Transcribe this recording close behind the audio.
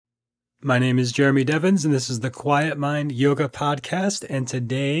My name is Jeremy Devins, and this is the Quiet Mind Yoga Podcast. And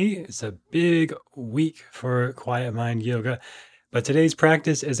today is a big week for Quiet Mind Yoga. But today's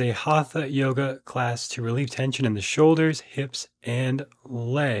practice is a Hatha yoga class to relieve tension in the shoulders, hips, and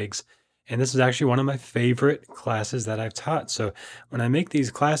legs. And this is actually one of my favorite classes that I've taught. So when I make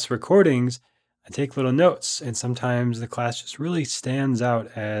these class recordings, I take little notes, and sometimes the class just really stands out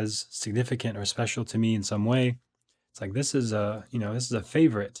as significant or special to me in some way. It's like this is a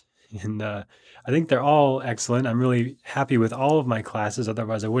favorite, and I think they're all excellent. I'm really happy with all of my classes.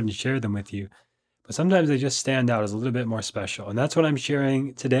 Otherwise, I wouldn't share them with you. But sometimes they just stand out as a little bit more special, and that's what I'm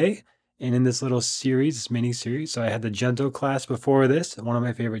sharing today. And in this little series, this mini series, so I had the gentle class before this, one of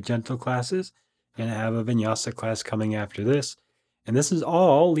my favorite gentle classes, and I have a vinyasa class coming after this. And this is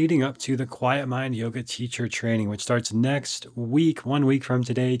all leading up to the Quiet Mind Yoga Teacher Training, which starts next week, 1 week from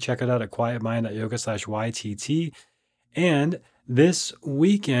today. Check it out at quietmind.yoga/YTT. And this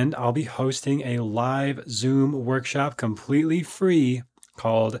weekend, I'll be hosting a live Zoom workshop completely free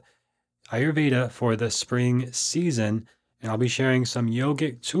called Ayurveda for the Spring Season. And I'll be sharing some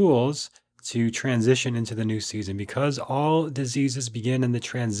yogic tools to transition into the new season, because all diseases begin in the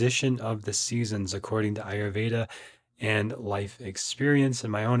transition of the seasons, according to Ayurveda and life experience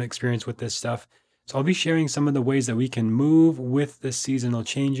and my own experience with this stuff. So I'll be sharing some of the ways that we can move with the seasonal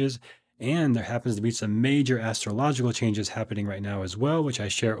changes. And there happens to be some major astrological changes happening right now as well, which I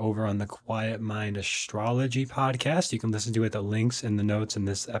share over on the Quiet Mind Astrology podcast. You can listen to it, the links in the notes in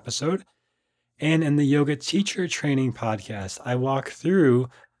this episode. And in the Yoga Teacher Training podcast, I walk through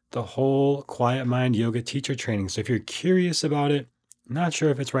the whole Quiet Mind Yoga Teacher Training. So if you're curious about it, not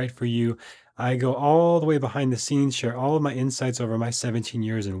sure if it's right for you, I go all the way behind the scenes, share all of my insights over my 17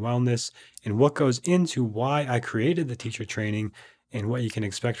 years in wellness and what goes into why I created the teacher training and what you can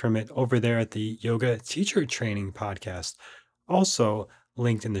expect from it over there at the Yoga Teacher Training podcast, also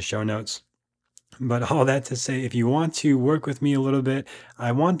linked in the show notes. But all that to say, if you want to work with me a little bit,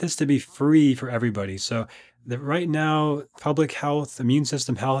 I want this to be free for everybody. So that right now, public health, immune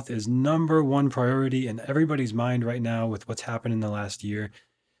system health is number one priority in everybody's mind right now with what's happened in the last year.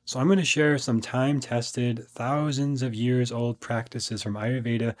 So I'm going to share some time-tested, thousands of years old practices from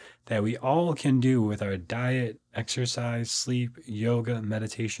Ayurveda that we all can do with our diet, exercise, sleep, yoga,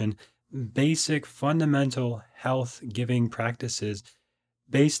 meditation, basic fundamental health-giving practices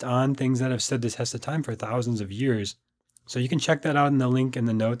based on things that have stood the test of time for thousands of years. So you can check that out in the link in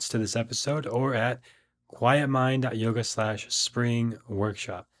the notes to this episode or at quietmind.yoga/spring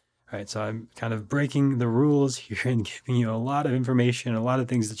workshop. All right, so I'm kind of breaking the rules here and giving you a lot of information, a lot of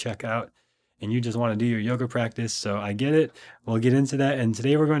things to check out, and you just want to do your yoga practice. So I get it. We'll get into that. And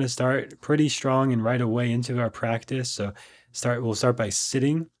today we're going to start pretty strong and right away into our practice. So we'll start by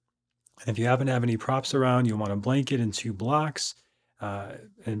sitting. And if you happen to have any props around, you'll want a blanket and 2 blocks.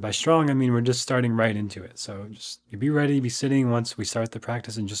 And by strong, I mean we're just starting right into it. So just be ready, be sitting once we start the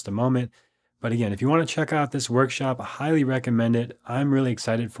practice in just a moment. But again, if you want to check out this workshop, I highly recommend it. I'm really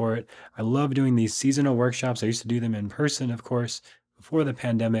excited for it. I love doing these seasonal workshops. I used to do them in person, of course, before the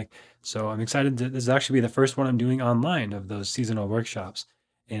pandemic. So I'm excited to, this is actually the first one I'm doing online of those seasonal workshops.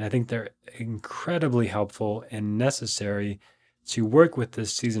 And I think they're incredibly helpful and necessary to work with the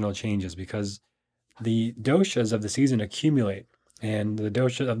seasonal changes, because the doshas of the season accumulate. And the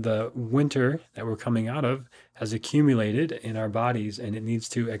dosha of the winter that we're coming out of has accumulated in our bodies, and it needs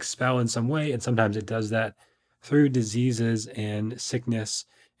to expel in some way. And sometimes it does that through diseases and sickness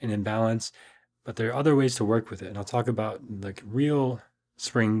and imbalance. But there are other ways to work with it. And I'll talk about like real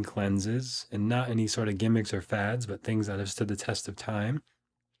spring cleanses and not any sort of gimmicks or fads, but things that have stood the test of time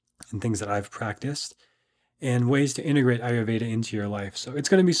and things that I've practiced, and ways to integrate Ayurveda into your life. So it's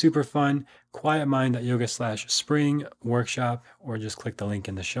going to be super fun. quietmind.yoga/spring workshop, or just click the link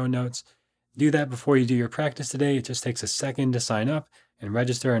in the show notes. Do that before you do your practice today. It just takes a second to sign up and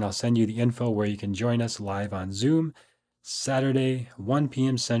register, and I'll send you the info where you can join us live on Zoom Saturday, 1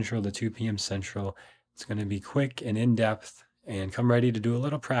 p.m. Central to 2 p.m. Central. It's going to be quick and in-depth, and come ready to do a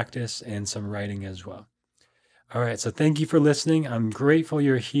little practice and some writing as well. All right, so thank you for listening. I'm grateful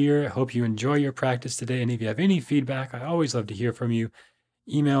you're here. I hope you enjoy your practice today. And if you have any feedback, I always love to hear from you.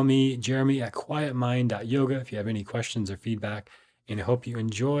 Email me, jeremy@quietmind.yoga, if you have any questions or feedback. And I hope you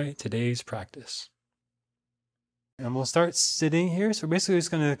enjoy today's practice. And we'll start sitting here. So basically,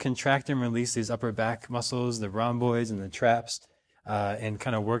 just going to contract and release these upper back muscles, the rhomboids and the traps, and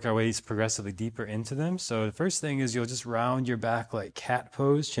kind of work our ways progressively deeper into them. So the first thing is you'll just round your back like cat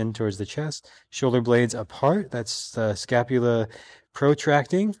pose, chin towards the chest, shoulder blades apart. That's the scapula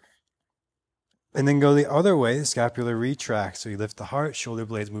protracting. And then go the other way, the scapula retracts. So you lift the heart, shoulder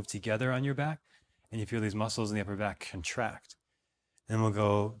blades move together on your back, and you feel these muscles in the upper back contract. Then we'll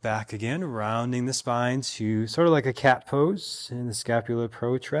go back again, rounding the spine to sort of like a cat pose, and the scapula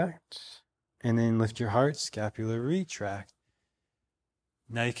protract. And then lift your heart, scapula retract.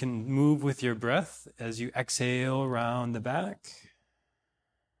 Now you can move with your breath as you exhale around the back.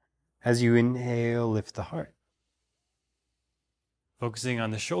 As you inhale, lift the heart. Focusing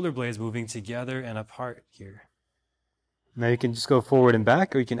on the shoulder blades moving together and apart here. Now you can just go forward and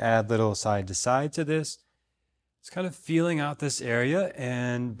back, or you can add little side to side to this. It's kind of feeling out this area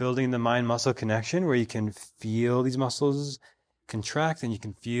and building the mind-muscle connection where you can feel these muscles contract and you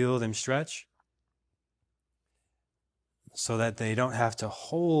can feel them stretch so that they don't have to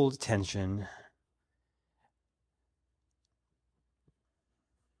hold tension.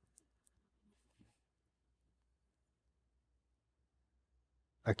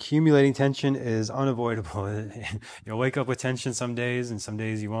 Accumulating tension is unavoidable. You'll wake up with tension some days and some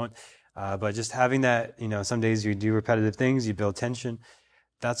days you won't. But just having that, some days you do repetitive things, you build tension.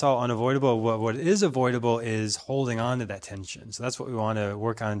 That's all unavoidable. What is avoidable is holding on to that tension. So that's what we want to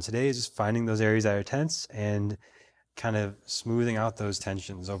work on today, is just finding those areas that are tense and kind of smoothing out those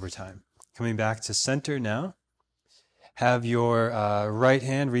tensions over time. Coming back to center now. Have your right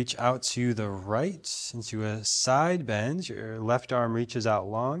hand reach out to the right into a side bend. Your left arm reaches out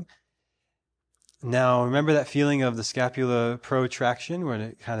long. Now, remember that feeling of the scapula protraction when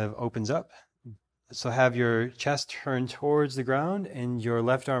it kind of opens up? So have your chest turned towards the ground and your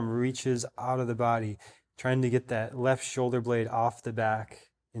left arm reaches out of the body, trying to get that left shoulder blade off the back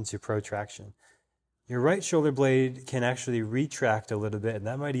into protraction. Your right shoulder blade can actually retract a little bit, and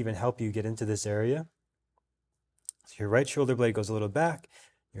that might even help you get into this area. So your right shoulder blade goes a little back,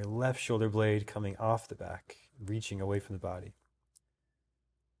 your left shoulder blade coming off the back, reaching away from the body.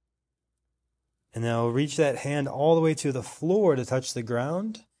 And now reach that hand all the way to the floor to touch the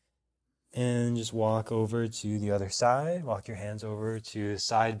ground. And just walk over to the other side. Walk your hands over to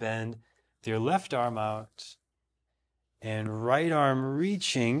side bend with your left arm out. And right arm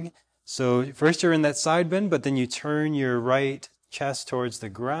reaching. So first you're in that side bend, but then you turn your right chest towards the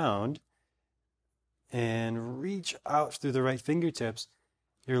ground. And reach out through the right fingertips.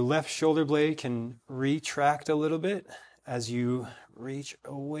 Your left shoulder blade can retract a little bit as you reach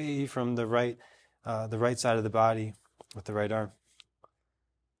away from the right side of the body with the right arm.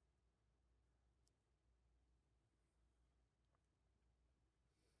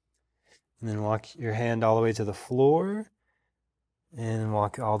 And then walk your hand all the way to the floor and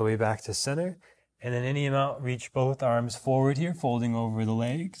walk all the way back to center. And then any amount, reach both arms forward here, folding over the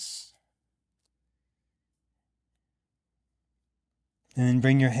legs. And then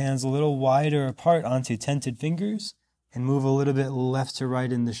bring your hands a little wider apart onto tented fingers and move a little bit left to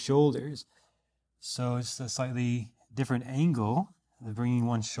right in the shoulders. So it's a slightly different angle, bringing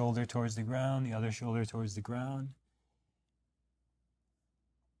one shoulder towards the ground, the other shoulder towards the ground.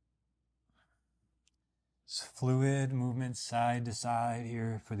 It's fluid movement side to side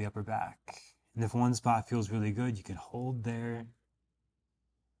here for the upper back. And if one spot feels really good, you can hold there.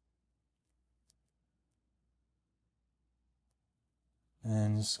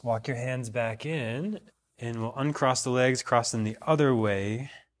 And just walk your hands back in, and we'll uncross the legs, cross them the other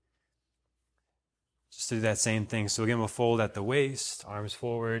way. Just to do that same thing. So again, we'll fold at the waist, arms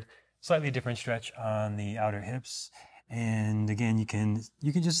forward, slightly different stretch on the outer hips. And again, you can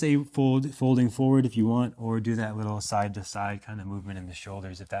just say folding forward if you want, or do that little side to side kind of movement in the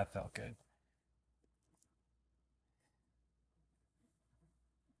shoulders if that felt good.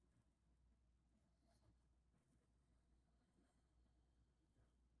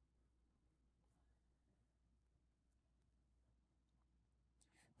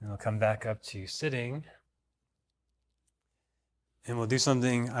 And we'll come back up to sitting. And we'll do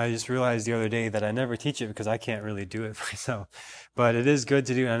something I just realized the other day that I never teach it because I can't really do it myself. But it is good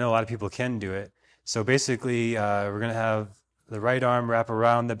to do, and I know a lot of people can do it. So basically, we're going to have the right arm wrap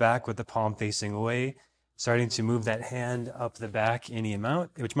around the back with the palm facing away, starting to move that hand up the back any amount,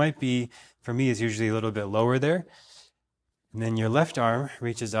 which might be, for me, is usually a little bit lower there. And then your left arm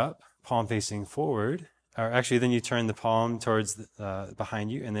reaches up, palm facing forward. Or actually, then you turn the palm towards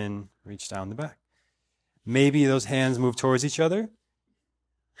behind you and then reach down the back. Maybe those hands move towards each other.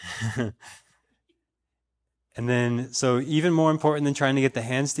 And then, so even more important than trying to get the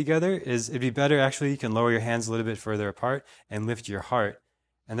hands together is it'd be better, actually, you can lower your hands a little bit further apart and lift your heart.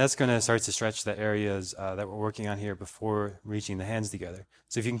 And that's going to start to stretch the areas that we're working on here before reaching the hands together.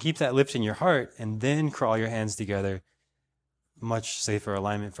 So if you can keep that lift in your heart and then crawl your hands together, much safer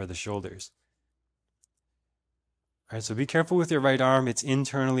alignment for the shoulders. All right, so be careful with your right arm. It's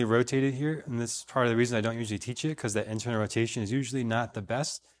internally rotated here, and this is part of the reason I don't usually teach it, because that internal rotation is usually not the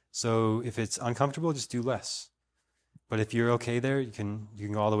best. So if it's uncomfortable, just do less. But if you're okay there, you can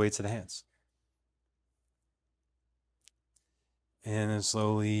go all the way to the hands. And then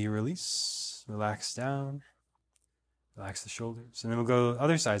slowly release, relax down, relax the shoulders. And then we'll go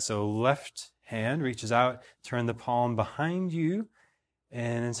other side. So left hand reaches out, turn the palm behind you,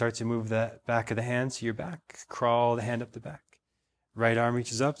 and then start to move that back of the hand to your back. Crawl the hand up the back. Right arm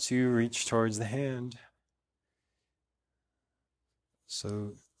reaches up to reach towards the hand.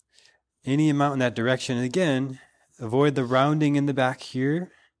 So any amount in that direction. And again, avoid the rounding in the back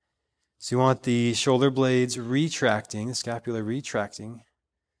here. So you want the shoulder blades retracting, the scapula retracting.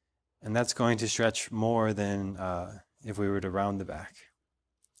 And that's going to stretch more than if we were to round the back.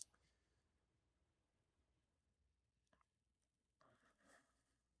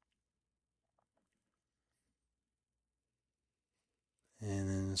 And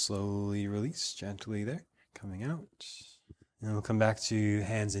then slowly release, gently there, coming out. And we'll come back to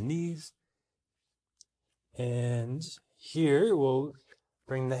hands and knees. And here we'll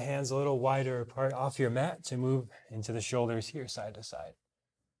bring the hands a little wider apart off your mat to move into the shoulders here, side to side.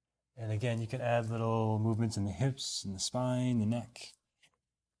 And again, you can add little movements in the hips, and the spine, the neck.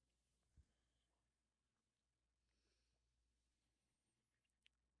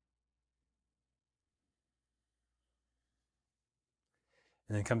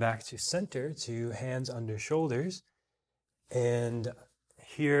 And then come back to center, to hands under shoulders. And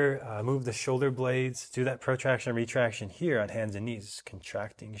here, move the shoulder blades, do that protraction and retraction here on hands and knees,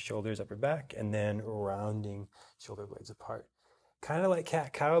 contracting shoulders, upper back, and then rounding shoulder blades apart. Kind of like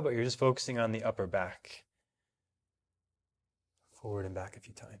cat-cow, but you're just focusing on the upper back. Forward and back a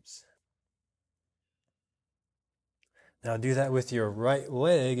few times. Now do that with your right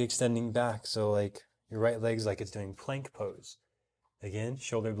leg extending back, so like your right leg's like it's doing plank pose. Again,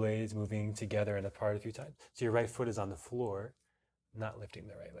 shoulder blades moving together and apart a few times. So your right foot is on the floor, not lifting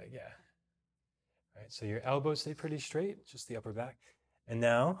the right leg, yeah. All right, so your elbows stay pretty straight, just the upper back. And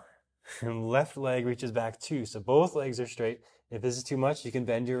now, left leg reaches back too, so both legs are straight. If this is too much, you can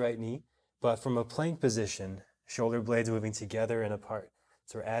bend your right knee, but from a plank position, shoulder blades moving together and apart.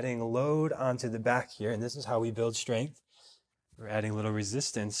 So we're adding load onto the back here, and this is how we build strength. We're adding a little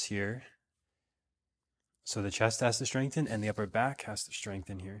resistance here. So the chest has to strengthen and the upper back has to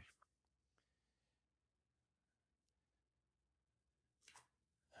strengthen here.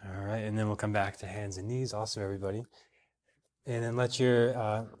 All right, and then we'll come back to hands and knees, also everybody. And then let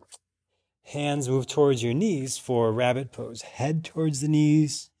your hands move towards your knees for rabbit pose. Head towards the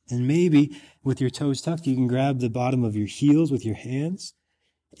knees, and maybe with your toes tucked, you can grab the bottom of your heels with your hands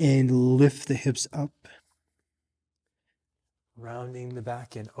and lift the hips up. Rounding the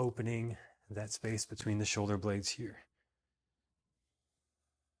back and opening that space between the shoulder blades here.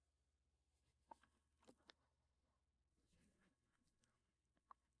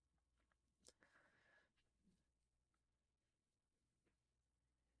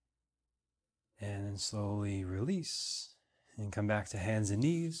 And then slowly release and come back to hands and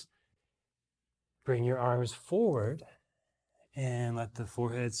knees. Bring your arms forward and let the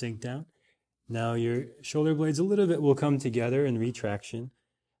forehead sink down. Now your shoulder blades a little bit will come together in retraction,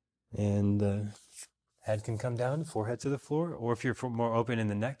 and the head can come down, forehead to the floor, or if you're more open in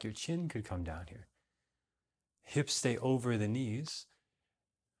the neck, your chin could come down here. Hips stay over the knees,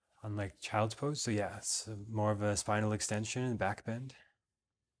 unlike child's pose. So yeah, it's more of a spinal extension and back bend.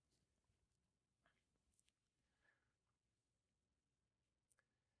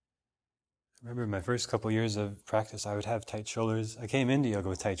 I remember my first couple years of practice, I would have tight shoulders. I came into yoga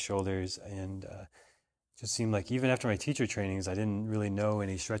with tight shoulders, and just seemed like even after my teacher trainings, I didn't really know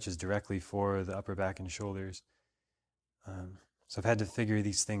any stretches directly for the upper back and shoulders. So I've had to figure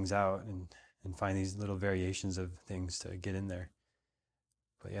these things out and find these little variations of things to get in there.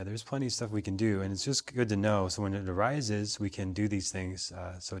 But yeah, there's plenty of stuff we can do, and it's just good to know. So when it arises, we can do these things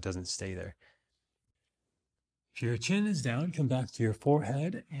so it doesn't stay there. If your chin is down, come back to your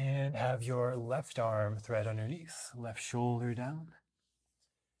forehead and have your left arm thread underneath, left shoulder down.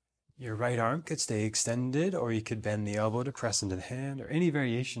 Your right arm could stay extended, or you could bend the elbow to press into the hand, or any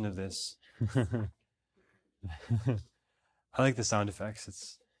variation of this. I like the sound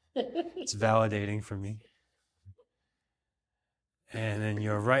effects. It's validating for me. And then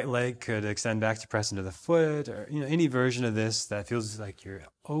your right leg could extend back to press into the foot, or any version of this that feels like you're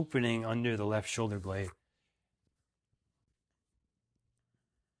opening under the left shoulder blade.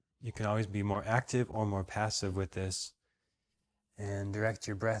 You can always be more active or more passive with this, and direct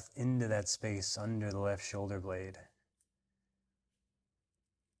your breath into that space under the left shoulder blade.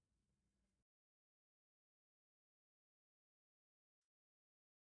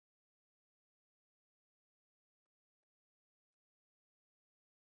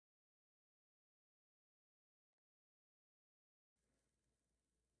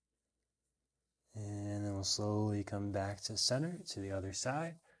 we'll slowly come back to center, to the other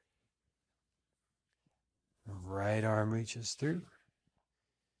side. Right arm reaches through.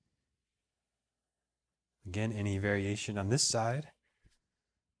 Again, any variation on this side.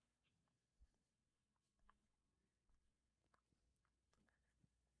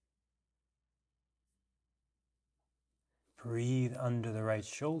 Breathe under the right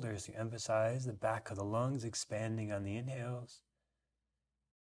shoulder so you emphasize the back of the lungs expanding on the inhales.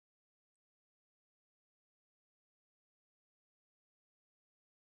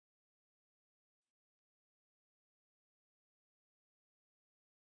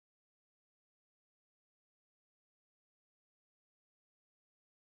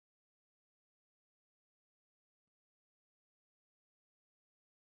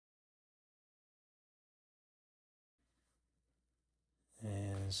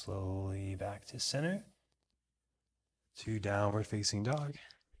 And slowly back to center, to downward facing dog.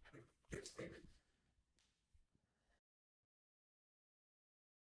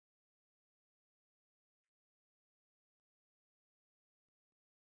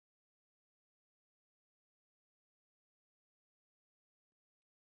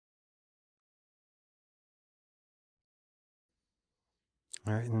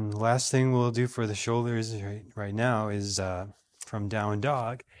 All right, and the last thing we'll do for the shoulders right now is from down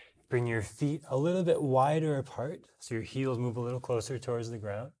dog, bring your feet a little bit wider apart so your heels move a little closer towards the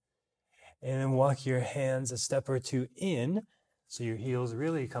ground. And then walk your hands a step or two in so your heels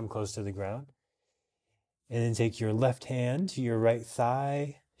really come close to the ground. And then take your left hand to your right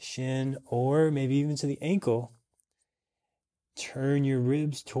thigh, shin, or maybe even to the ankle. Turn your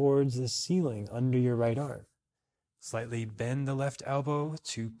ribs towards the ceiling under your right arm. Slightly bend the left elbow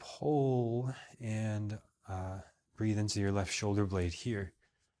to pull and breathe into your left shoulder blade here.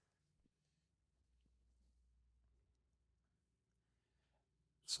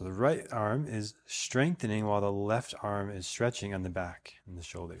 So the right arm is strengthening while the left arm is stretching on the back and the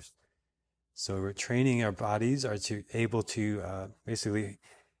shoulders. So we're training our bodies are able to basically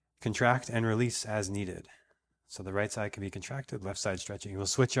contract and release as needed. So the right side can be contracted, left side stretching. We'll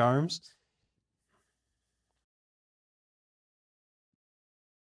switch arms.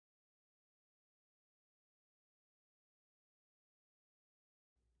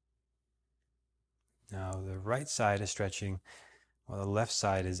 Now the right side is stretching while the left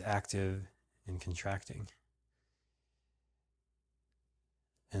side is active and contracting.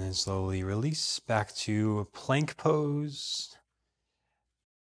 And then slowly release back to a plank pose.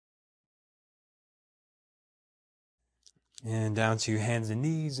 And down to hands and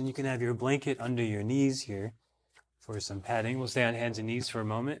knees. And you can have your blanket under your knees here for some padding. We'll stay on hands and knees for a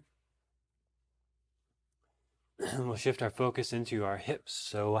moment. And we'll shift our focus into our hips.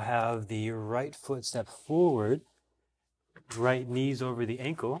 So we'll have the right foot step forward, right knees over the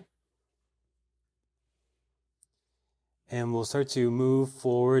ankle. And we'll start to move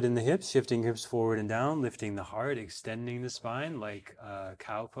forward in the hips, shifting hips forward and down, lifting the heart, extending the spine like a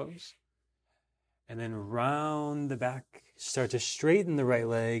cow pose. And then round the back, start to straighten the right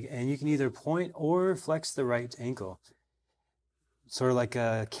leg, and you can either point or flex the right ankle. Sort of like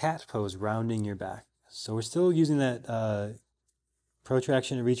a cat pose, rounding your back. So we're still using that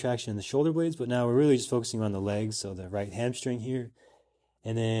protraction and retraction in the shoulder blades, but now we're really just focusing on the legs, so the right hamstring here.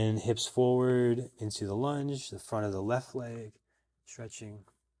 And then hips forward into the lunge, the front of the left leg, stretching.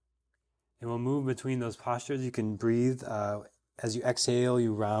 And we'll move between those postures. You can breathe. As you exhale,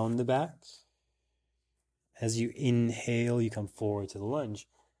 you round the back. As you inhale, you come forward to the lunge.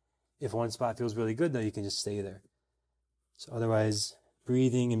 If one spot feels really good, though, you can just stay there. So otherwise,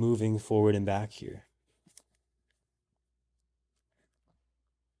 breathing and moving forward and back here.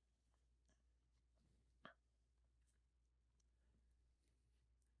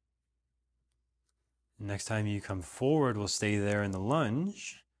 Next time you come forward, we'll stay there in the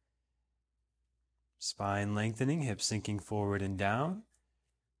lunge. Spine lengthening, hips sinking forward and down.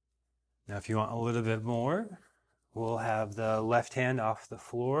 Now, if you want a little bit more, we'll have the left hand off the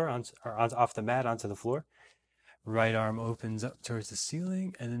floor, off the mat onto the floor. Right arm opens up towards the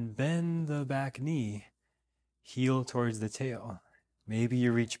ceiling, and then bend the back knee, heel towards the tail. Maybe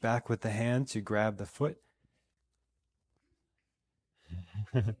you reach back with the hand to grab the foot.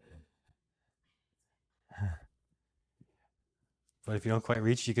 But if you don't quite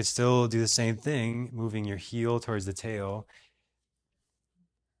reach, you could still do the same thing, moving your heel towards the tail.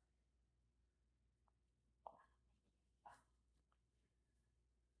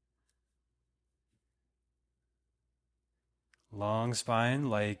 Long spine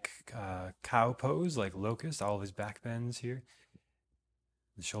like cow pose, like locust, all of his back bends here.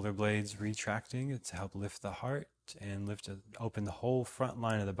 The shoulder blades retracting to help lift the heart and open the whole front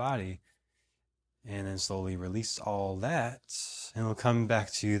line of the body. And then slowly release all that. And we'll come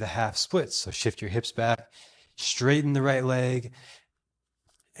back to the half splits. So shift your hips back, straighten the right leg.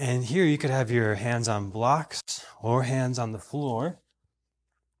 And here you could have your hands on blocks or hands on the floor.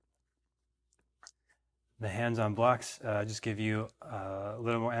 The hands on blocks just give you a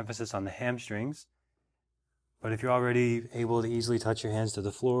little more emphasis on the hamstrings. But if you're already able to easily touch your hands to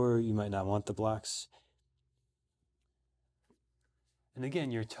the floor, you might not want the blocks. And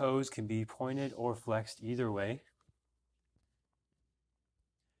again, your toes can be pointed or flexed either way.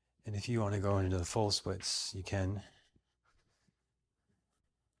 And if you want to go into the full splits, you can.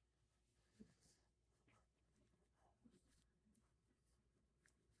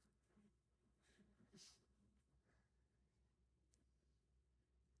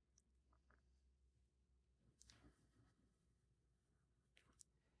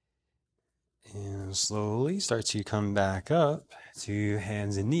 And slowly start to come back up to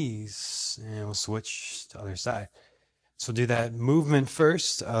hands and knees. And we'll switch to the other side. So do that movement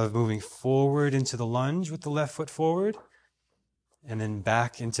first of moving forward into the lunge with the left foot forward. And then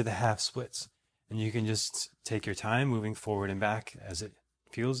back into the half splits. And you can just take your time moving forward and back as it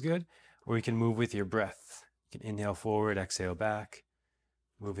feels good. Or you can move with your breath. You can inhale forward, exhale back.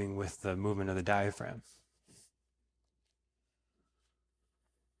 Moving with the movement of the diaphragm.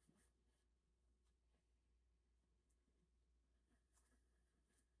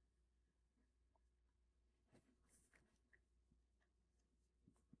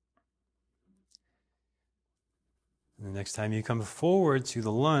 And the next time you come forward to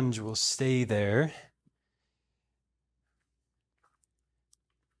the lunge, we'll stay there.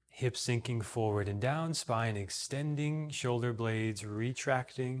 Hips sinking forward and down, spine extending, shoulder blades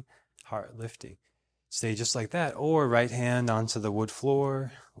retracting, heart lifting. Stay just like that, or right hand onto the wood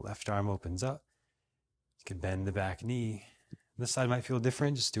floor, left arm opens up. You can bend the back knee. This side might feel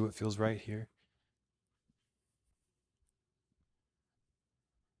different, just do what feels right here.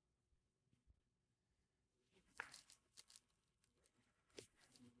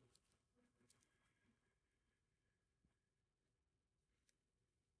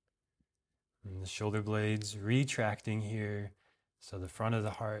 And the shoulder blades retracting here. So the front of the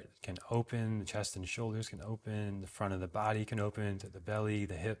heart can open, the chest and shoulders can open, the front of the body can open to the belly,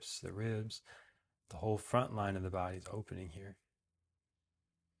 the hips, the ribs. The whole front line of the body is opening here.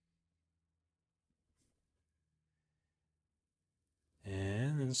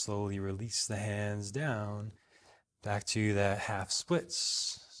 And then slowly release the hands down. Back to that half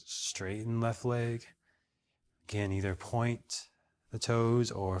splits. Straighten left leg. Again, either point the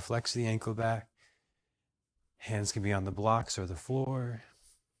toes or flex the ankle back. Hands can be on the blocks or the floor.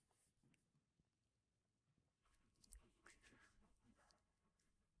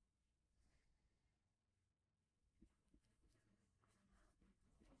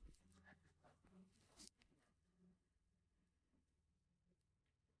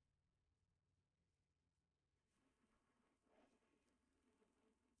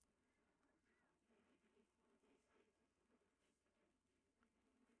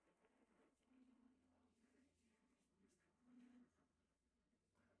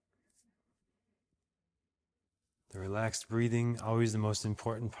 The relaxed breathing, always the most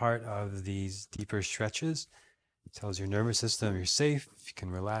important part of these deeper stretches. It tells your nervous system you're safe, you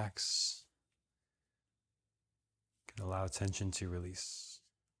can relax, you can allow tension to release.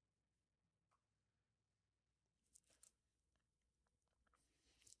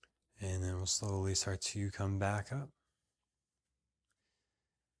 And then we'll slowly start to come back up.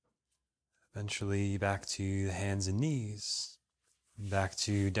 Eventually back to the hands and knees, back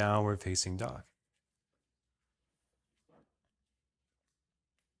to downward facing dog.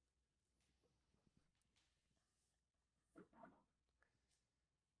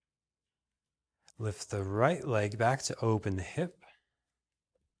 Lift the right leg back to open the hip.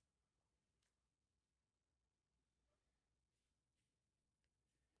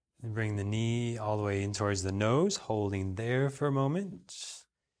 And bring the knee all the way in towards the nose, holding there for a moment.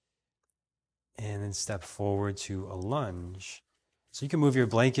 And then step forward to a lunge. So you can move your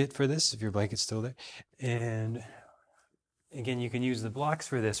blanket for this, if your blanket's still there. And again, you can use the blocks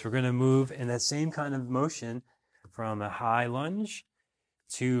for this. We're going to move in that same kind of motion from a high lunge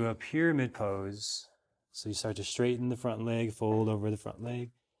to a pyramid pose. So you start to straighten the front leg, fold over the front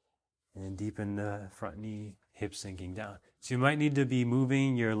leg, and deepen the front knee, hips sinking down. So you might need to be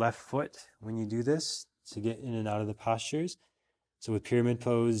moving your left foot when you do this to get in and out of the postures. So with pyramid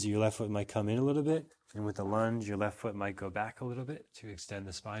pose, your left foot might come in a little bit, and with the lunge, your left foot might go back a little bit to extend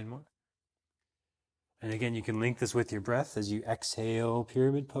the spine more. And again, you can link this with your breath as you exhale,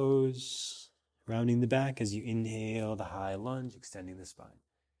 pyramid pose, rounding the back as you inhale the high lunge, extending the spine.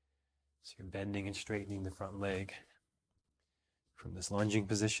 So you're bending and straightening the front leg from this lunging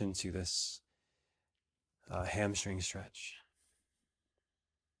position to this hamstring stretch.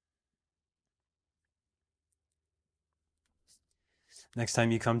 Next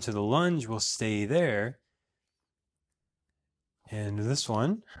time you come to the lunge, we'll stay there. And this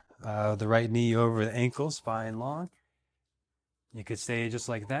one, the right knee over the ankle, spine long. You could stay just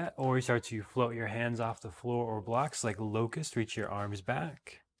like that, or you start to float your hands off the floor or blocks like locust, reach your arms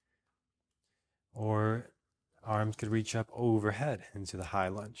back. Or arms could reach up overhead into the high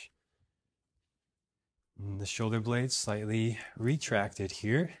lunge. And the shoulder blades slightly retracted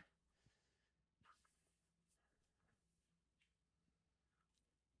here.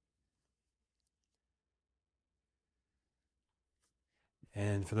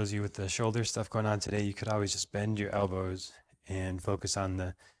 And for those of you with the shoulder stuff going on today, you could always just bend your elbows and focus on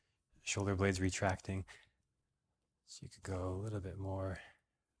the shoulder blades retracting. So you could go a little bit more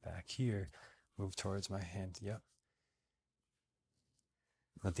back here, move towards my hand. Yep.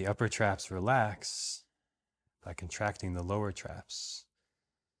 Let the upper traps relax by contracting the lower traps.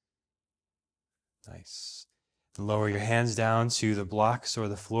 Nice. Lower your hands down to the blocks or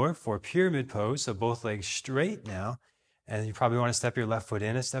the floor for pyramid pose. So both legs straight now. And you probably want to step your left foot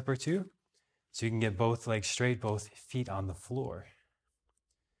in a step or two so you can get both legs straight, both feet on the floor.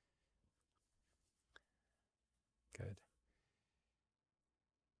 Good.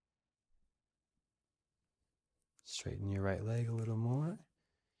 Straighten your right leg a little more.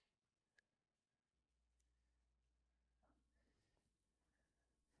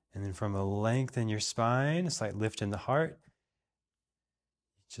 And then from a length in your spine, a slight lift in the heart.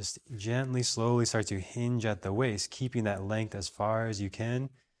 Just gently, slowly start to hinge at the waist, keeping that length as far as you can.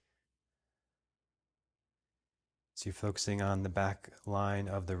 So you're focusing on the back line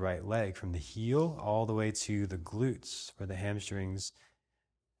of the right leg from the heel all the way to the glutes where the hamstrings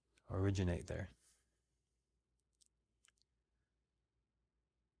originate there.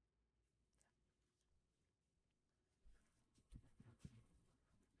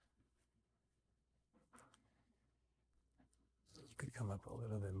 You could come up a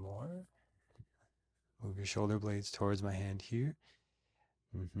little bit more. Move your shoulder blades towards my hand here.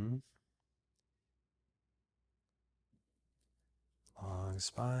 Long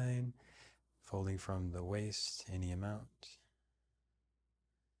spine, folding from the waist any amount.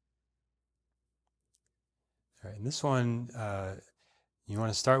 All right, and this one, you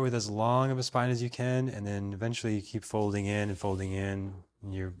want to start with as long of a spine as you can, and then eventually you keep folding in and folding in.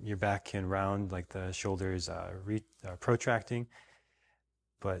 And your back can round like the shoulders protracting,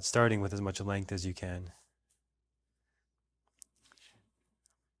 but starting with as much length as you can.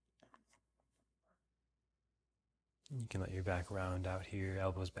 You can let your back round out here,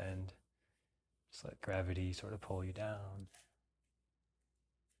 elbows bend. Just let gravity sort of pull you down.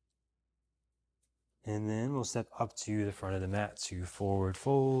 And then we'll step up to the front of the mat to forward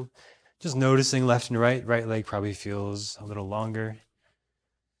fold. Just noticing left and right. Right leg probably feels a little longer.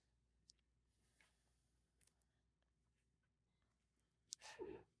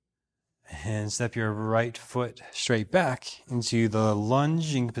 And step your right foot straight back into the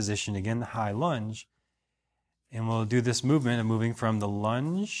lunging position again, the high lunge. And we'll do this movement of moving from the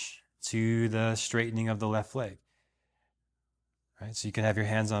lunge to the straightening of the left leg. Right, so you can have your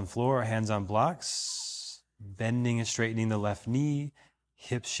hands on floor or hands on blocks, bending and straightening the left knee,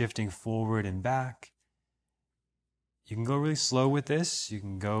 hips shifting forward and back. You can go really slow with this. You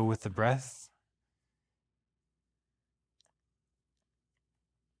can go with the breath.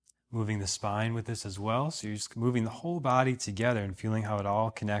 Moving the spine with this as well. So you're just moving the whole body together and feeling how it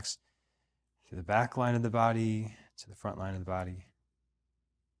all connects to the back line of the body, to the front line of the body.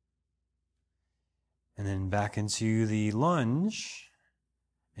 And then back into the lunge.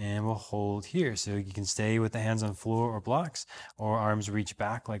 And we'll hold here. So you can stay with the hands on floor or blocks, or arms reach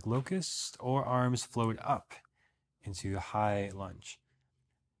back like locust, or arms float up into a high lunge.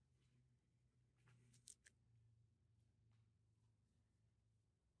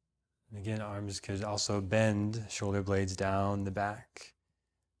 And again, arms could also bend, shoulder blades down the back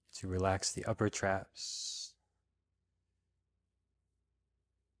to relax the upper traps.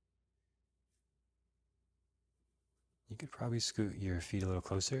 You could probably scoot your feet a little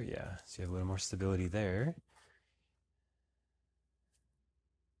closer. Yeah, so you have a little more stability there.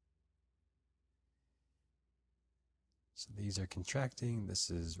 So these are contracting, this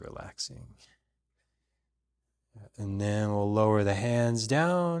is relaxing. And then we'll lower the hands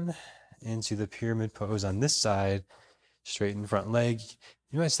down into the pyramid pose on this side, straighten front leg.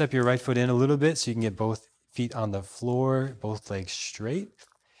 You might step your right foot in a little bit so you can get both feet on the floor, both legs straight,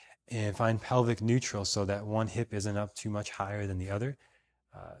 and find pelvic neutral so that one hip isn't up too much higher than the other.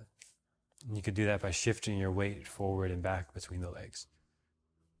 And you could do that by shifting your weight forward and back between the legs.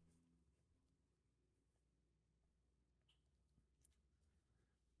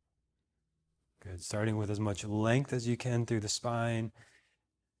 Good. Starting with as much length as you can through the spine.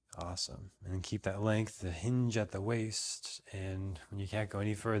 Awesome. And keep that length, the hinge at the waist. And when you can't go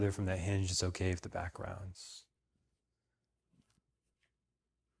any further from that hinge, it's okay if the back rounds.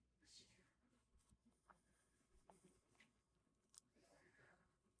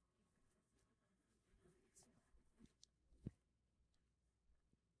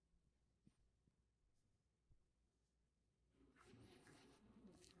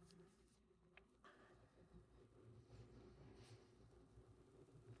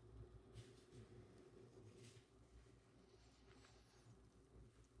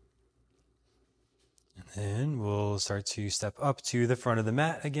 And we'll start to step up to the front of the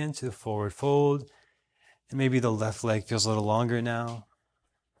mat again, to the forward fold. And maybe the left leg feels a little longer now.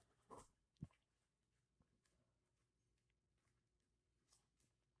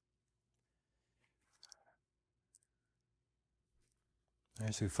 All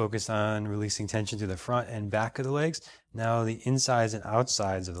right, so we focus on releasing tension to the front and back of the legs. Now the insides and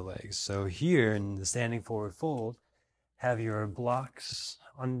outsides of the legs. So here in the standing forward fold, have your blocks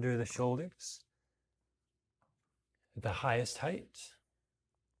under the shoulders at the highest height.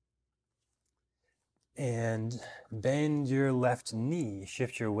 And bend your left knee.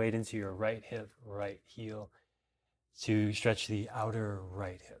 Shift your weight into your right hip, right heel to stretch the outer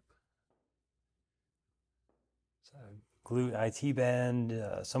right hip. So glute IT band,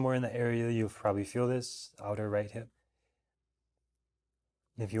 somewhere in the area you'll probably feel this, outer right hip.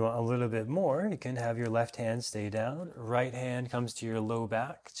 If you want a little bit more, you can have your left hand stay down. Right hand comes to your low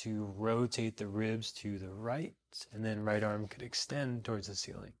back to rotate the ribs to the right, and then right arm could extend towards the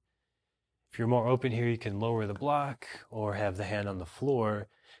ceiling. If you're more open here, you can lower the block or have the hand on the floor.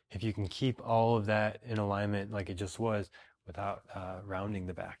 If you can keep all of that in alignment like it just was without rounding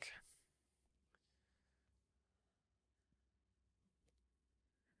the back.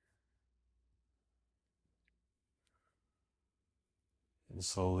 And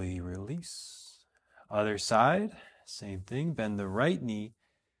slowly release. Other side, same thing. Bend the right knee.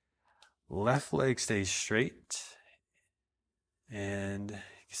 Left leg stays straight. And you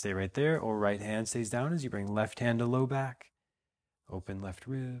can stay right there, or right hand stays down as you bring left hand to low back. Open left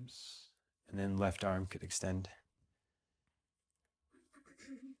ribs. And then left arm could extend.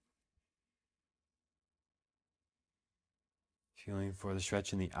 Feeling for the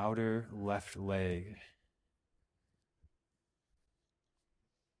stretch in the outer left leg.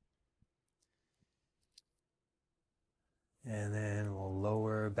 And then we'll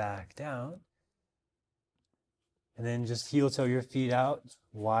lower back down. And then just heel toe your feet out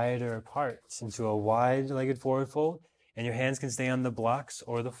wider apart into a wide-legged forward fold. And your hands can stay on the blocks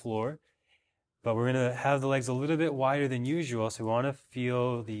or the floor. But we're going to have the legs a little bit wider than usual. So we want to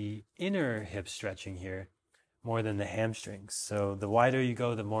feel the inner hip stretching here more than the hamstrings. So the wider you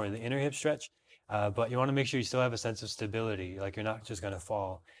go, the more the inner hip stretch. But you want to make sure you still have a sense of stability. Like you're not just going to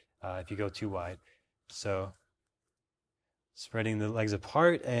fall if you go too wide. So spreading the legs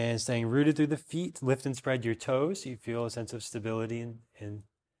apart and staying rooted through the feet. Lift and spread your toes so you feel a sense of stability and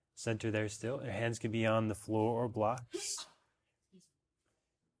center there still. Your hands can be on the floor or blocks.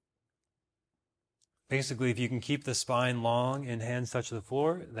 Basically, if you can keep the spine long and hands touch the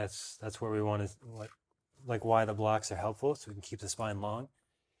floor, that's where we want to, like why the blocks are helpful, so we can keep the spine long.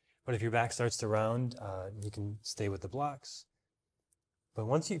 But if your back starts to round, you can stay with the blocks. But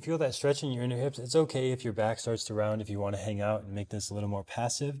once you feel that stretch in your inner hips, it's okay if your back starts to round, if you want to hang out and make this a little more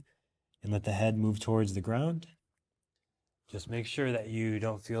passive and let the head move towards the ground. Just make sure that you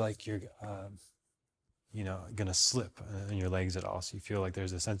don't feel like you're, going to slip in your legs at all. So you feel like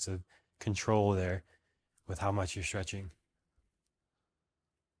there's a sense of control there with how much you're stretching.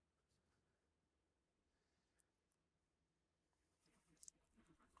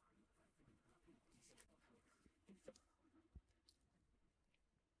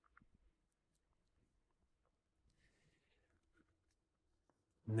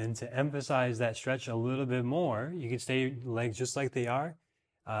 And then to emphasize that stretch a little bit more, you can stay your legs just like they are.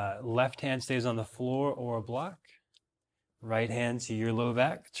 Left hand stays on the floor or a block. Right hand to your low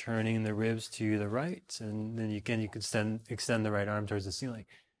back, turning the ribs to the right. And then you can extend the right arm towards the ceiling,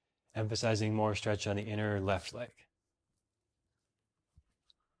 emphasizing more stretch on the inner left leg.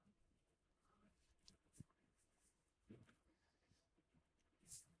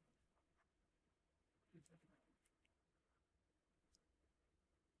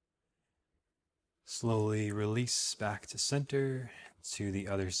 Slowly release back to center, to the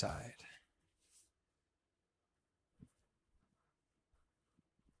other side.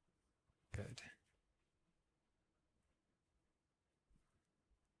 Good.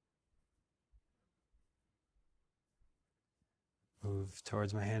 Move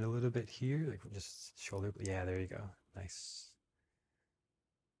towards my hand a little bit here, like just shoulder. Yeah, there you go. Nice.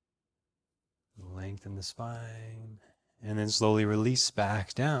 Lengthen the spine. And then slowly release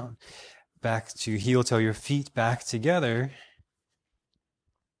back down. Back to heel toe your feet back together.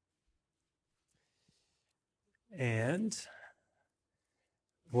 And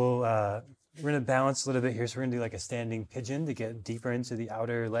we're going to balance a little bit here. So we're going to do like a standing pigeon to get deeper into the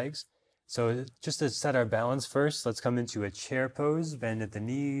outer legs. So just to set our balance first, let's come into a chair pose, bend at the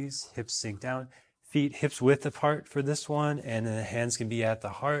knees, hips sink down, feet hips width apart for this one, and then the hands can be at the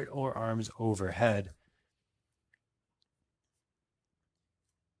heart or arms overhead.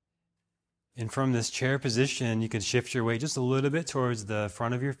 And from this chair position, you can shift your weight just a little bit towards the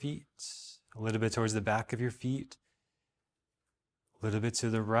front of your feet, a little bit towards the back of your feet, a little bit to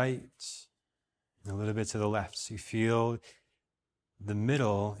the right, and a little bit to the left. So you feel the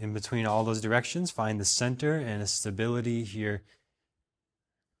middle in between all those directions. Find the center and a stability here.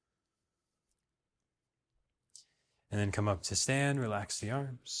 And then come up to stand, relax the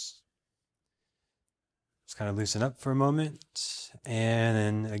arms. Just kind of loosen up for a moment.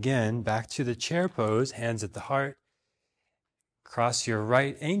 And then again, back to the chair pose, hands at the heart. Cross your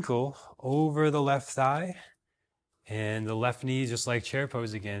right ankle over the left thigh. And the left knee, just like chair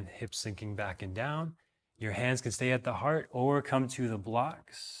pose again, hips sinking back and down. Your hands can stay at the heart or come to the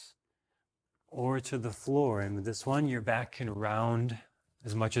blocks or to the floor. And with this one, your back can round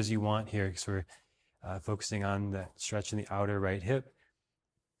as much as you want here, because we're focusing on that stretch in the outer right hip.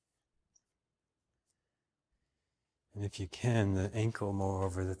 And if you can, the ankle more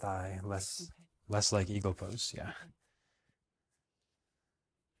over the thigh, less like eagle pose, yeah.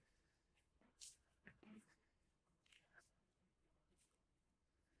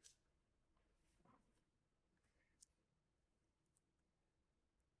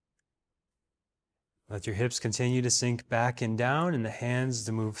 Let your hips continue to sink back and down, and the hands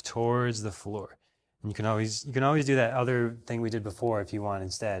to move towards the floor. And you can always do that other thing we did before if you want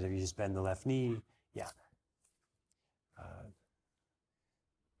instead. If you just bend the left knee, yeah.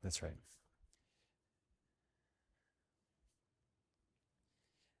 That's right.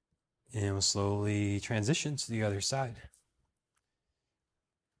 And we'll slowly transition to the other side.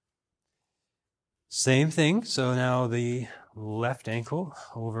 Same thing. So now the left ankle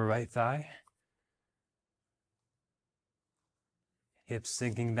over right thigh. Hips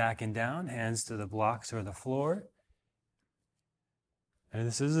sinking back and down, hands to the blocks or the floor. And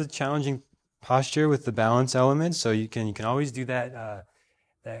this is a challenging posture with the balance element, so you can always do that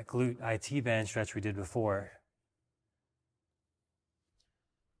that glute IT band stretch we did before.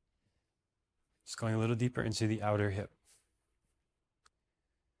 Just going a little deeper into the outer hip.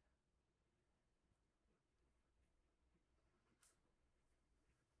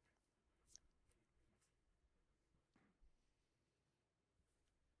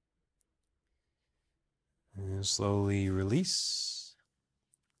 And slowly release.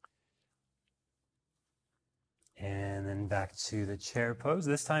 And then back to the chair pose.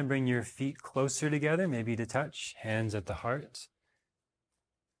 This time bring your feet closer together, maybe to touch, hands at the heart.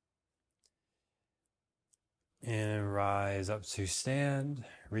 And rise up to stand.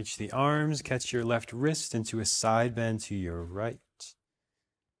 Reach the arms, catch your left wrist into a side bend to your right.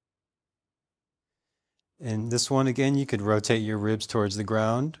 And this one, again, you could rotate your ribs towards the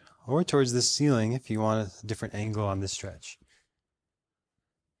ground or towards the ceiling if you want a different angle on this stretch.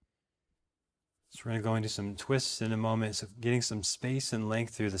 So we're going to go into some twists in a moment, so getting some space and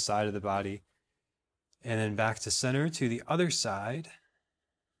length through the side of the body. And then back to center to the other side.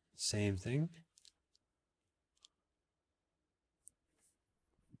 Same thing.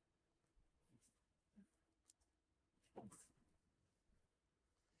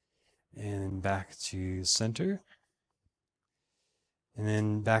 And back to center. And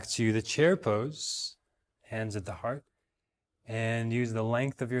then back to the chair pose, hands at the heart. And use the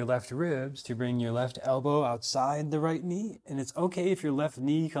length of your left ribs to bring your left elbow outside the right knee. And it's okay if your left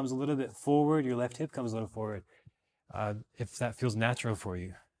knee comes a little bit forward, your left hip comes a little forward, if that feels natural for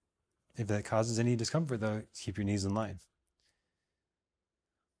you. If that causes any discomfort, though, keep your knees in line.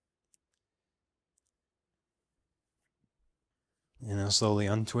 And now slowly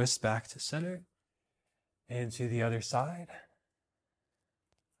untwist back to center and to the other side.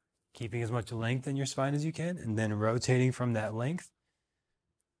 Keeping as much length in your spine as you can, and then rotating from that length.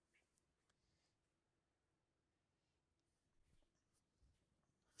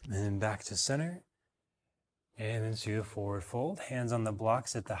 And then back to center. And then to the forward fold. Hands on the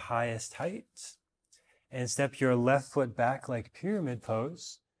blocks at the highest height. And step your left foot back like pyramid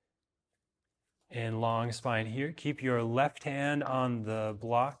pose. and long spine here. Keep your left hand on the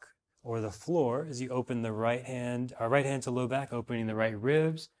block or the floor as you open the right hand to low back, opening the right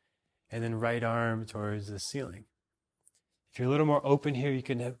ribs, and then right arm towards the ceiling. If you're a little more open here, you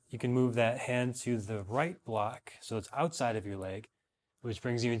can move that hand to the right block, so it's outside of your leg, which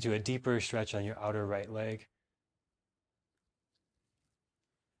brings you into a deeper stretch on your outer right leg.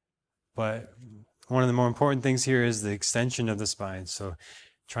 But one of the more important things here is the extension of the spine, so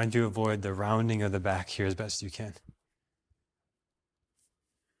trying to avoid the rounding of the back here as best you can.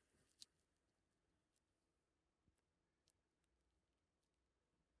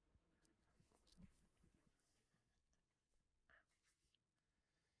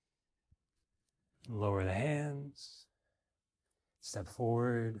 Lower the hands, step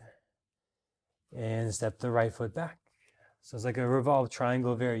forward, and step the right foot back. So it's like a revolved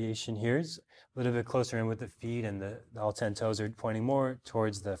triangle variation here. It's a little bit closer in with the feet, and all 10 toes are pointing more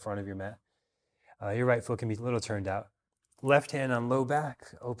towards the front of your mat. Your right foot can be a little turned out. Left hand on low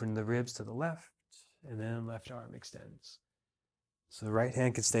back, open the ribs to the left, and then left arm extends. So the right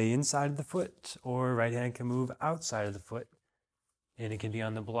hand can stay inside of the foot, or right hand can move outside of the foot. And it can be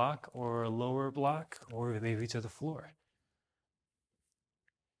on the block, or a lower block, or maybe to the floor.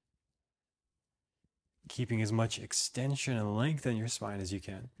 Keeping as much extension and length in your spine as you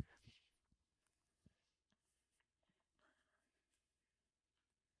can.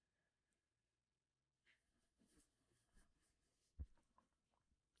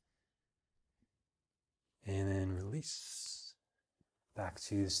 And then release. Back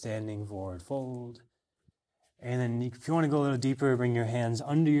to standing forward fold. And then if you want to go a little deeper, bring your hands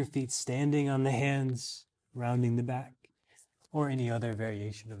under your feet, standing on the hands, rounding the back, or any other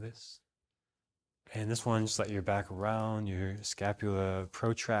variation of this. And this one, just let your back round, your scapula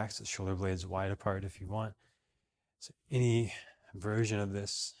protracts, the shoulder blades wide apart if you want. So any version of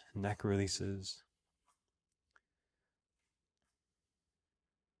this, neck releases.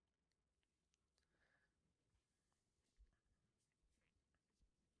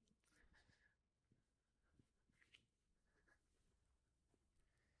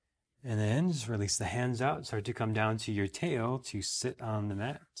 And then just release the hands out, start to come down to your tail to sit on the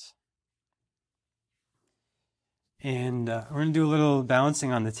mat. And we're going to do a little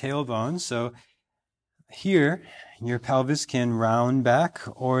balancing on the tailbone. So here, your pelvis can round back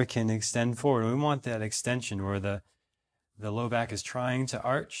or it can extend forward. We want that extension where the low back is trying to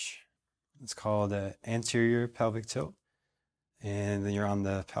arch. It's called an anterior pelvic tilt. And then you're on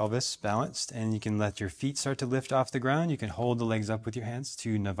the pelvis balanced, and you can let your feet start to lift off the ground. You can hold the legs up with your hands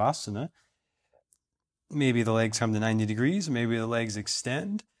to Navasana. Maybe the legs come to 90 degrees, maybe the legs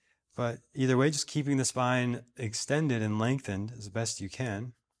extend, but either way, just keeping the spine extended and lengthened as best you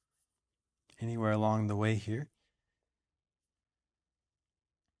can, anywhere along the way here.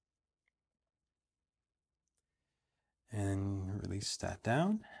 And release that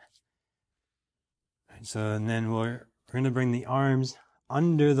down. So, and then we're going to bring the arms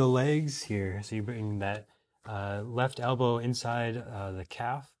under the legs here. So you bring that left elbow inside the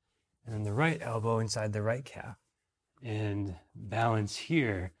calf, and then the right elbow inside the right calf. And balance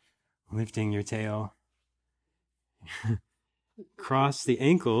here, lifting your tail. Cross the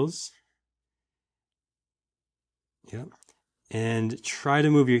ankles. Yep. And try to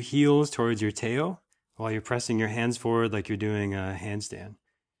move your heels towards your tail while you're pressing your hands forward like you're doing a handstand.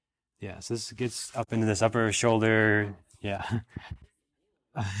 Yeah, so this gets up into this upper shoulder. Yeah.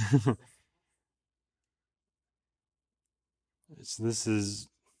 So this is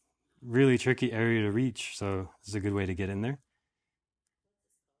really tricky area to reach, so this is a good way to get in there.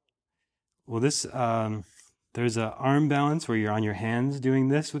 Well, this there's an arm balance where you're on your hands doing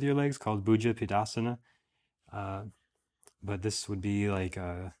this with your legs called Bhuja Pidasana. But this would be like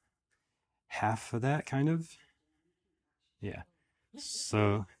half of that, kind of. Yeah.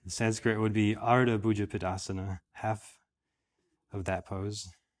 So in Sanskrit would be Ardha Bhuja Pidasana, half of that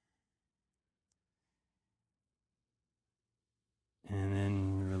pose. And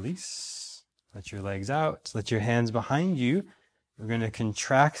then release. Let your legs out. Let your hands behind you. We're going to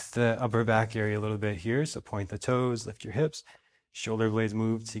contract the upper back area a little bit here. So point the toes, lift your hips. Shoulder blades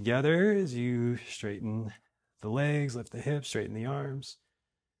move together as you straighten the legs, lift the hips, straighten the arms.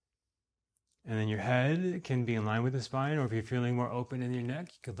 And then your head can be in line with the spine, or if you're feeling more open in your neck,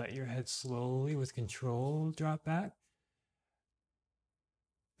 you could let your head slowly, with control, drop back.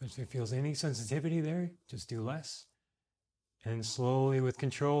 But if it feels any sensitivity there, just do less. And slowly, with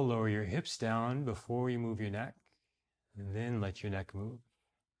control, lower your hips down before you move your neck, and then let your neck move.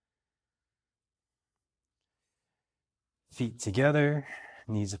 Feet together,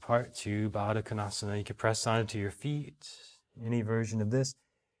 knees apart to Baddha Konasana. You can press onto your feet, any version of this.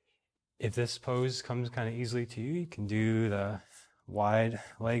 If this pose comes kind of easily to you, you can do the wide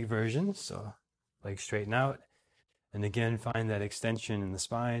leg version. So legs straighten out. And again, find that extension in the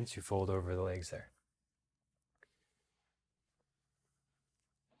spine to fold over the legs there.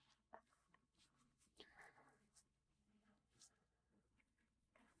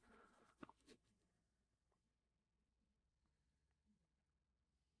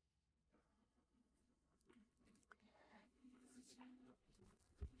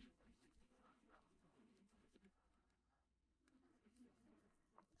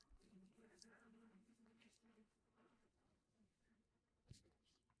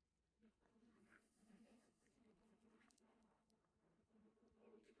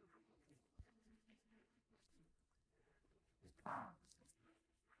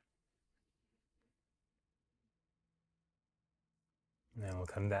 And then we'll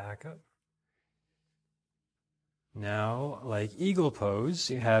come back up. Now, like eagle pose,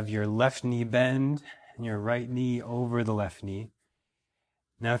 you have your left knee bend and your right knee over the left knee.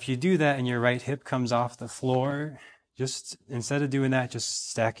 Now, if you do that and your right hip comes off the floor, just instead of doing that, just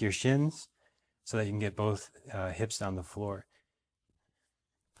stack your shins so that you can get both hips on the floor.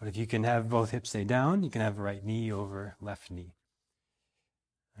 But if you can have both hips stay down, you can have right knee over left knee.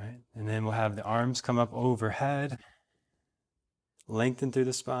 All right? And then we'll have the arms come up overhead, lengthen through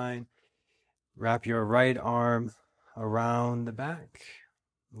the spine, wrap your right arm around the back,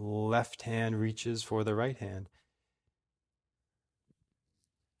 left hand reaches for the right hand.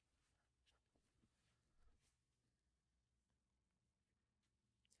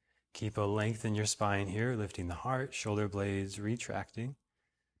 Keep a length in your spine here, lifting the heart, shoulder blades retracting.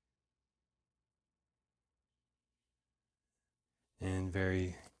 And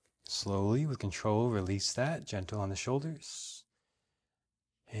very slowly, with control, release that, gentle on the shoulders.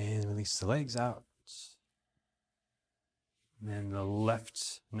 And release the legs out. And then the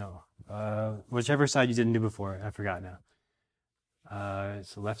left, whichever side you didn't do before, I forgot now.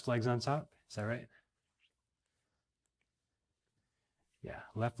 So left leg's on top, is that right? Yeah,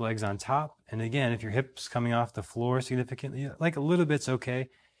 left leg's on top. And again, if your hip's coming off the floor significantly, like a little bit's okay.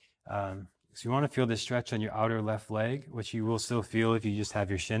 So you want to feel this stretch on your outer left leg, which you will still feel if you just have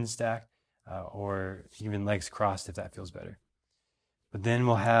your shins stacked, or even legs crossed if that feels better. But then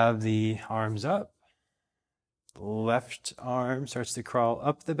we'll have the arms up. The left arm starts to crawl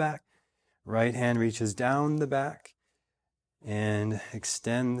up the back. Right hand reaches down the back and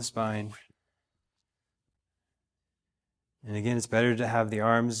extend the spine. And again, it's better to have the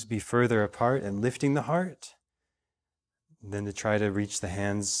arms be further apart and lifting the heart than to try to reach the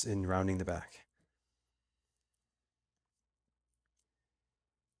hands in rounding the back.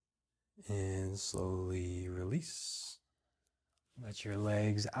 And slowly release. Let your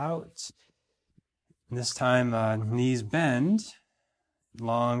legs out. And this time, knees bend,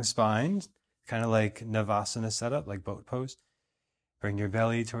 long spine, kind of like Navasana setup, like boat pose. Bring your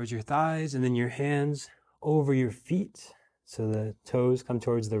belly towards your thighs and then your hands over your feet. So the toes come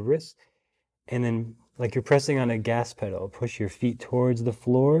towards the wrists. And then like you're pressing on a gas pedal, push your feet towards the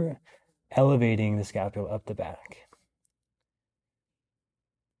floor, elevating the scapula up the back.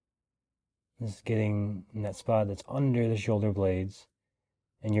 Just getting in that spot that's under the shoulder blades.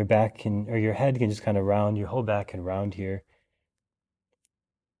 And your back can, or your head can just kind of round, your whole back can round here.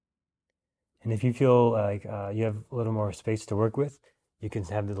 And if you feel like you have a little more space to work with, you can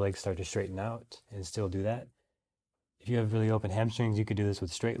have the legs start to straighten out and still do that. If you have really open hamstrings, you could do this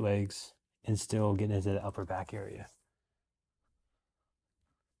with straight legs and still get into the upper back area.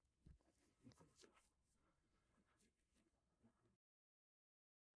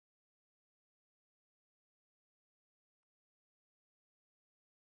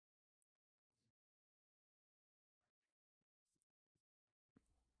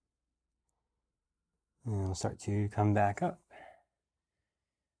 And we'll start to come back up.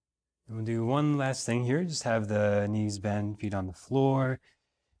 And we'll do one last thing here. Just have the knees bend, feet on the floor.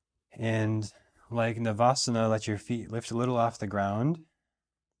 And like Navasana, let your feet lift a little off the ground.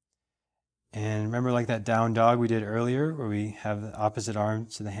 And remember like that down dog we did earlier where we have the opposite arm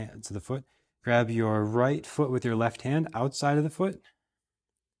to the hand, to the foot. Grab your right foot with your left hand outside of the foot.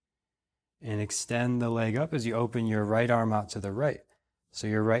 And extend the leg up as you open your right arm out to the right. So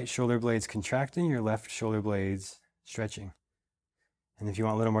your right shoulder blade's contracting, your left shoulder blade's stretching. And if you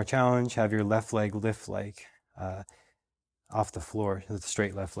want a little more challenge, have your left leg lift like off the floor with a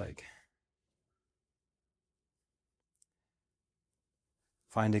straight left leg.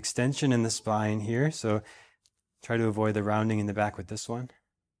 Find extension in the spine here, so try to avoid the rounding in the back with this one.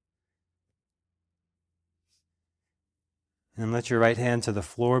 And let your right hand to the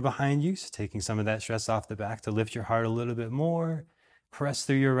floor behind you, so taking some of that stress off the back to lift your heart a little bit more. Press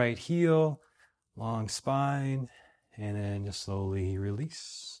through your right heel, long spine, and then just slowly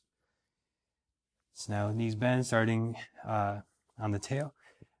release. So now knees bend, starting on the tail.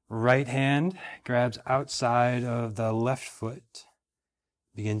 Right hand grabs outside of the left foot.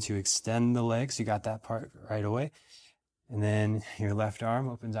 Begin to extend the legs. You got that part right away. And then your left arm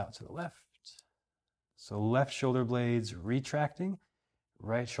opens out to the left. So left shoulder blades retracting,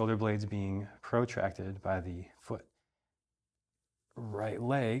 right shoulder blades being protracted by the foot. Right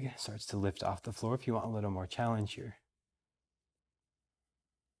leg starts to lift off the floor if you want a little more challenge here.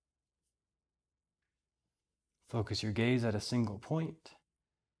 Focus your gaze at a single point.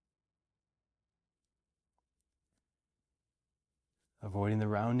 Avoiding the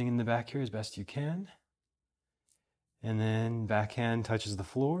rounding in the back here as best you can. And then backhand touches the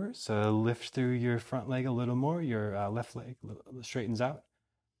floor. So lift through your front leg a little more. Your left leg straightens out.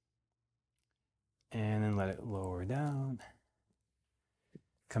 And then let it lower down.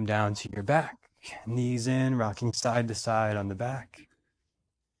 Come down to your back. Knees in, rocking side to side on the back.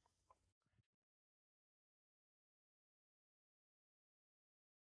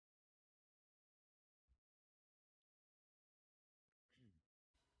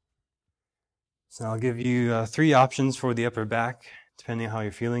 So I'll give you 3 options for the upper back, depending on how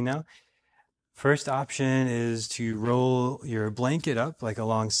you're feeling now. First option is to roll your blanket up like a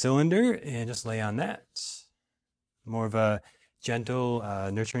long cylinder and just lay on that. More of a gentle,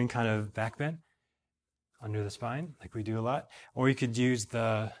 nurturing kind of back bend under the spine, like we do a lot. Or you could use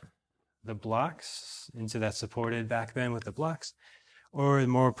the blocks into that supported back bend with the blocks. Or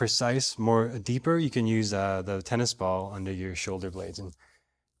more precise, more deeper, you can use the tennis ball under your shoulder blades and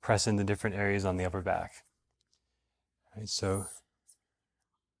press into different areas on the upper back. All right, so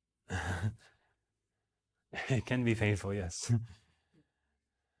it can be painful, yes.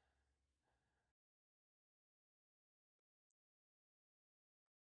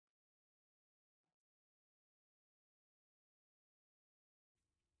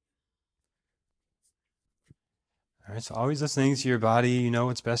 All right, so always listening to your body, you know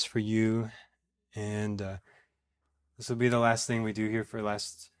what's best for you. And this will be the last thing we do here for the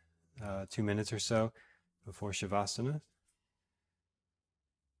last 2 minutes or so before Shavasana.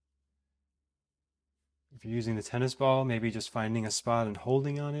 If you're using the tennis ball, maybe just finding a spot and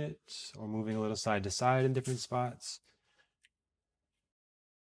holding on it, or moving a little side to side in different spots.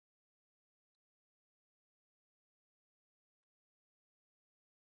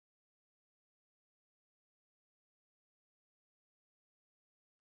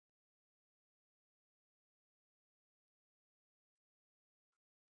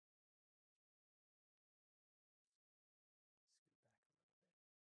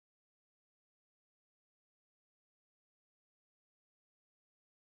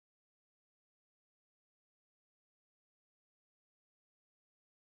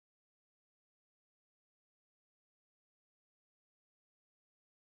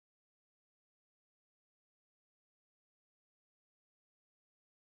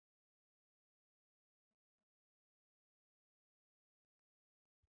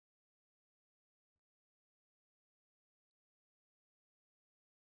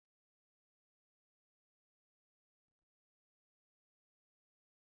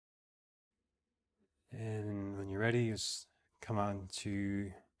 And when you're ready, just come on to,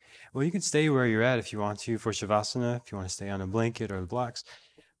 well, you can stay where you're at if you want to for Shavasana, if you want to stay on a blanket or the blocks.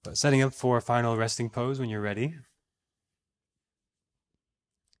 But setting up for a final resting pose when you're ready.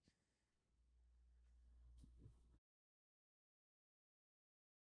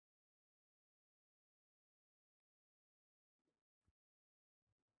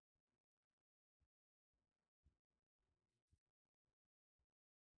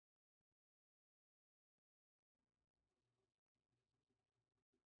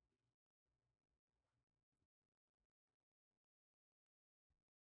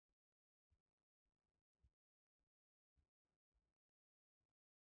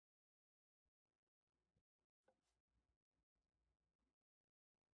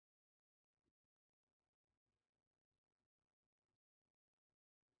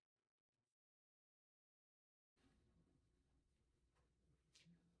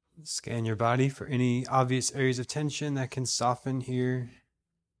 Scan your body for any obvious areas of tension that can soften here.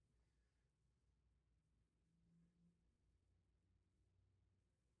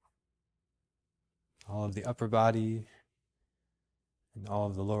 All of the upper body and all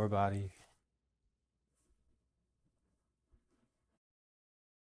of the lower body.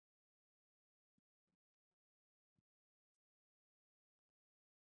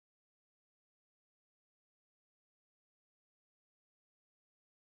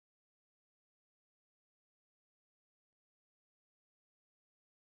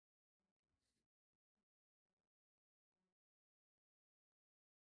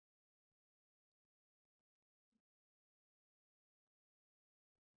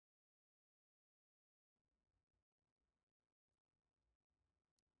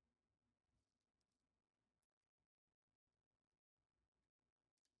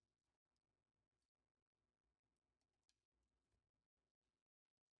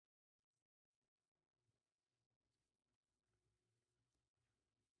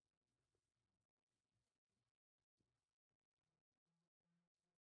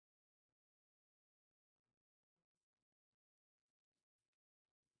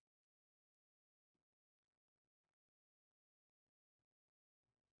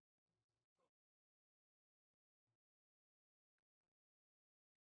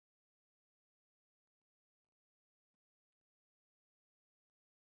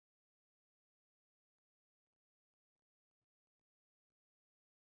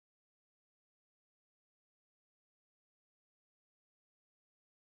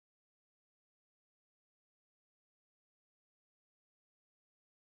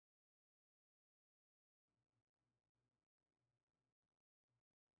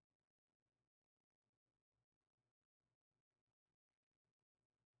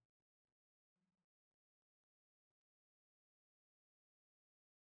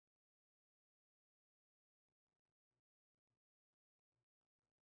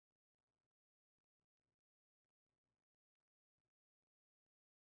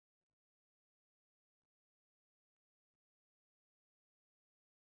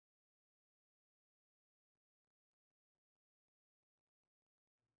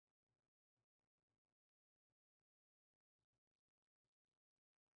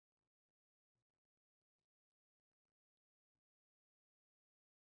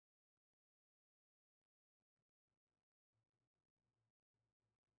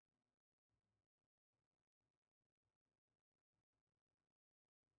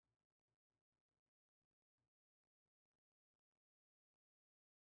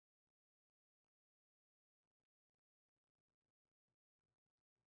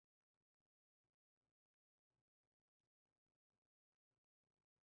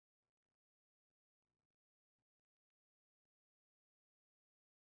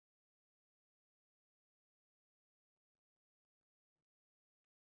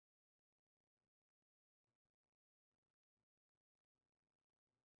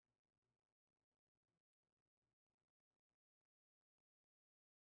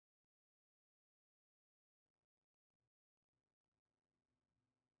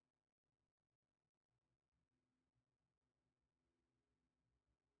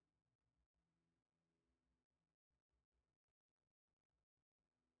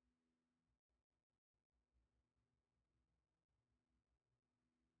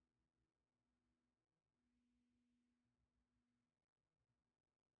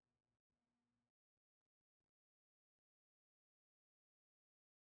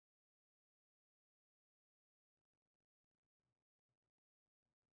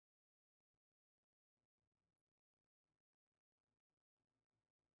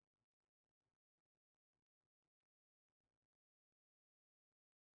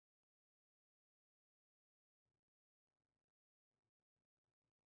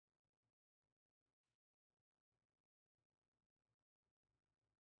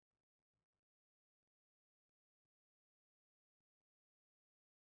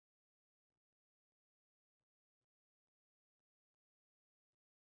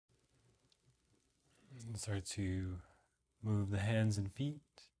 And start to move the hands and feet,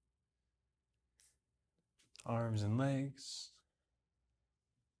 arms and legs.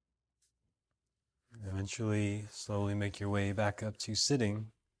 Eventually, slowly make your way back up to sitting.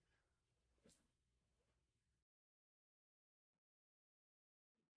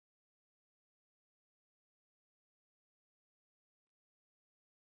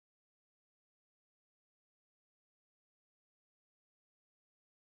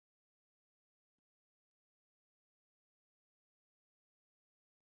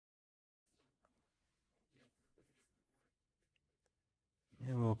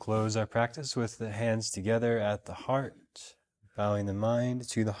 And we'll close our practice with the hands together at the heart, bowing the mind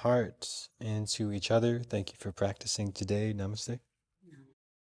to the heart and to each other. Thank you for practicing today. Namaste.